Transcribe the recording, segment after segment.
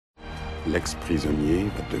L'ex-prisonnier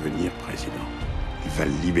va devenir président. Il va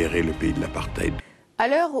libérer le pays de l'apartheid.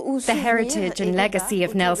 The heritage and legacy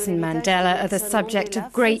of Nelson Mandela are the subject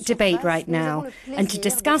of great debate right now. And to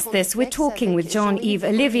discuss this, we're talking with Jean Yves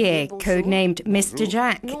Ollivier, codenamed Mr.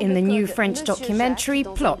 Jacques, in the new French documentary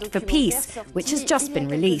Plot for Peace, which has just been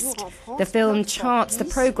released. The film charts the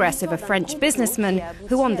progress of a French businessman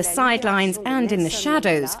who, on the sidelines and in the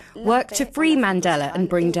shadows, worked to free Mandela and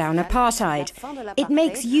bring down apartheid. It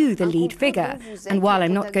makes you the lead figure. And while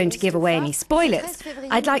I'm not going to give away any spoilers,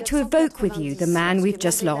 I'd like to evoke with you the man we've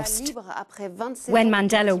just lost. When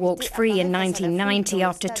Mandela walked free in 1990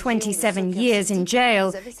 after 27 years in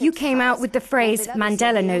jail, you came out with the phrase,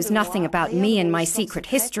 "Mandela knows nothing about me and my secret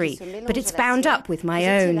history, but it's bound up with my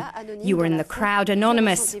own." You were in the crowd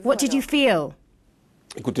anonymous. What did you feel?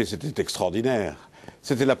 Écoutez, c'était extraordinaire.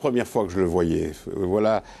 C'était la première fois que je le voyais.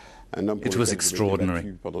 Voilà un homme It was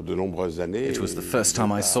extraordinary. pendant de nombreuses années. It was the first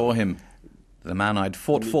time I saw him. The man I'd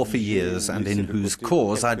fought for years and in whose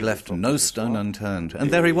cause I'd left no stone unturned.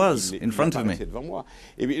 And there he was, in front of me.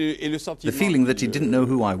 The feeling that he didn't know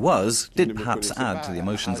who I was did perhaps add to the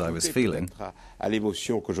emotions I was feeling.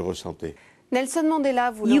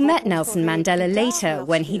 You met Nelson Mandela later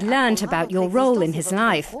when he learned about your role in his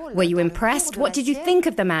life. Were you impressed? What did you think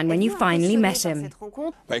of the man when you finally met him?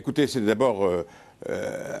 Écoutez, c'est d'abord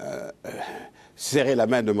serrer la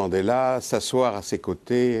main de Mandela, s'asseoir à ses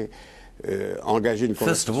côtés.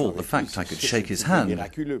 First of all, the fact I could shake his hand,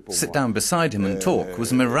 sit down beside him and talk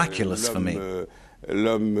was miraculous for me.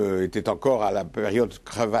 L'homme était encore à la période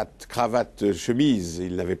cravate-chemise.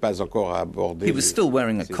 Il n'avait pas encore abordé. He was still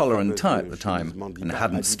wearing a collar and tie at the time and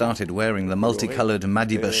hadn't started wearing the multicolored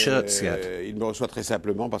Madiba shirts yet. Il me reçoit très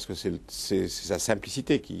simplement parce que c'est sa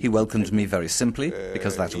simplicité qui. He welcomed me very simply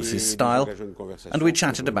because that was his style, and we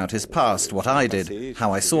chatted about his past, what I did,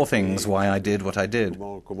 how I saw things, why I did what I did.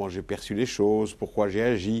 Comment j'ai perçu les choses, pourquoi j'ai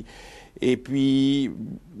agi. Et puis,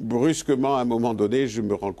 brusquement, à un moment donné, je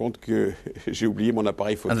me rends compte que j'ai oublié mon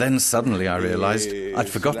appareil photo. And then suddenly I realized I'd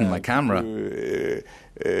forgotten my camera.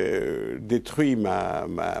 Détruit ma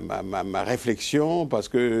réflexion parce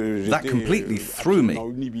que that completely threw me,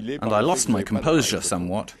 and I lost my composure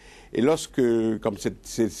somewhat. Et lorsque, comme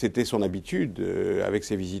c'était son habitude avec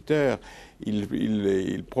ses visiteurs,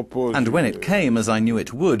 il propose. And when it came, as I knew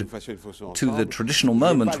it would, to the traditional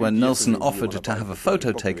moment when Nelson offered to have a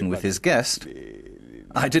photo taken with his guest,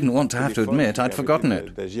 I didn't want to have to admit I'd forgotten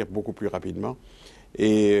it.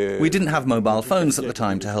 We didn't have mobile phones at the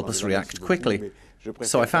time to help us react quickly,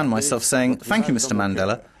 so I found myself saying, "Thank you, Mr.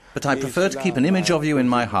 Mandela, but I prefer to keep an image of you in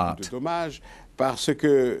my heart." This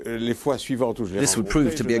would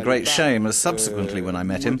prove to be a great shame, as subsequently when I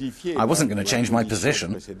met him, I wasn't going to change my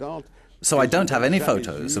position. So I don't have any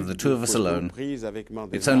photos of the two of us alone.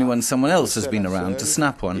 It's only when someone else has been around to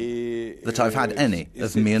snap one that I've had any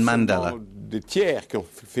of me and Mandela.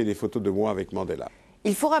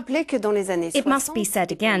 It must be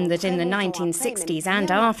said again that in the 1960s and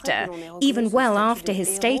after, even well after his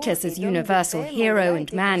status as universal hero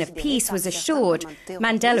and man of peace was assured,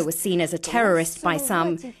 Mandela was seen as a terrorist by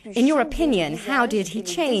some. In your opinion, how did he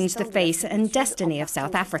change the face and destiny of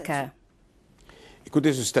South Africa?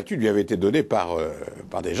 Écoutez, ce statut lui avait été donné par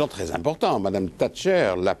des gens très importants. Madame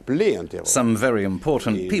Thatcher l'appelait un terroriste. Some very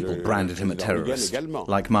important people branded him a terrorist,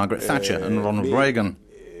 like Margaret Thatcher and Ronald Reagan.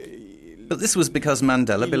 But this was because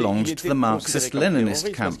Mandela belonged to the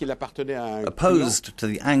Marxist-Leninist camp, opposed to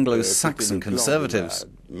the Anglo-Saxon conservatives.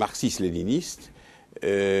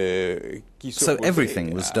 So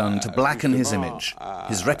everything was done to blacken his image,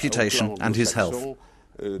 his reputation and his health.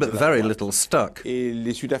 But very little stuck.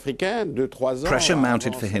 Pressure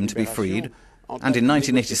mounted for him to be freed, and in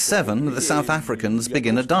 1987 the South Africans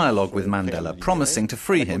begin a dialogue with Mandela, promising to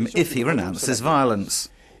free him if he renounces violence.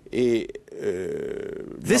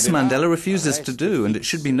 This Mandela refuses to do, and it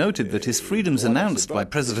should be noted that his freedom's announced by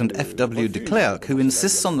President F.W. de Klerk, who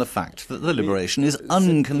insists on the fact that the liberation is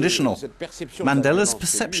unconditional. Mandela's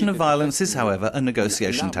perception of violence is, however, a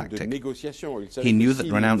negotiation tactic. He knew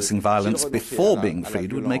that renouncing violence before being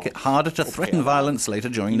freed would make it harder to threaten violence later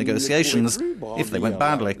during negotiations if they went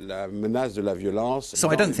badly. So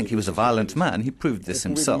I don't think he was a violent man. He proved this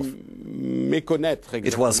himself.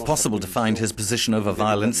 It was possible to find his position over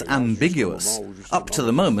violence ambiguous, up to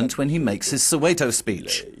the moment when he makes his Soweto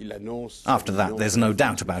speech. After that, there's no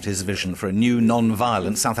doubt about his vision for a new,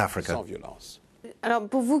 non-violent South Africa.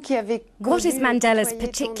 What is Mandela's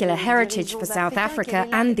particular heritage for South Africa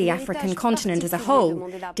and the African continent as a whole?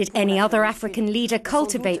 Did any other African leader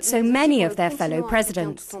cultivate so many of their fellow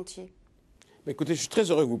presidents? Écoutez, je suis très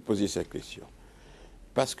heureux que vous posiez cette question.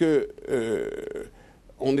 Parce que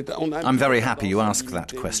I'm very happy you asked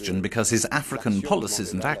that question because his African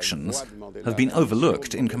policies and actions have been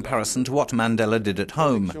overlooked in comparison to what Mandela did at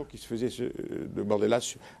home.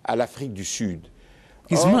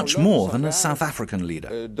 He's much more than a South African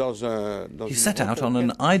leader. He set out on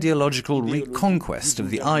an ideological reconquest of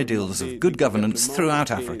the ideals of good governance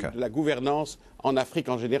throughout Africa.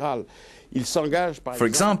 For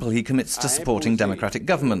example, he commits to supporting democratic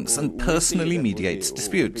governments and personally mediates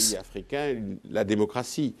disputes.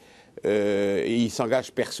 He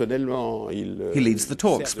leads the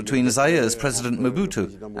talks between Zaire's President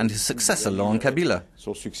Mobutu and his successor, Laurent Kabila.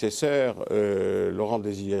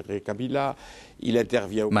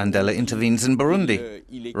 Mandela intervenes in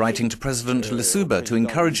Burundi, writing to President Lissouba to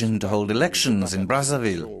encourage him to hold elections in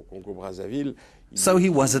Brazzaville. So he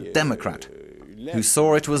was a democrat who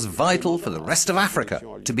saw it was vital for the rest of Africa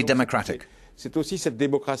to be democratic.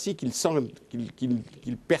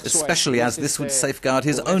 Especially as this would safeguard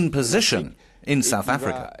his own position in South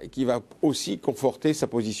Africa.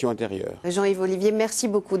 Jean Yves Ollivier, merci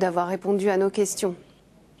beaucoup d'avoir répondu à nos questions.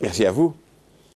 Merci à vous.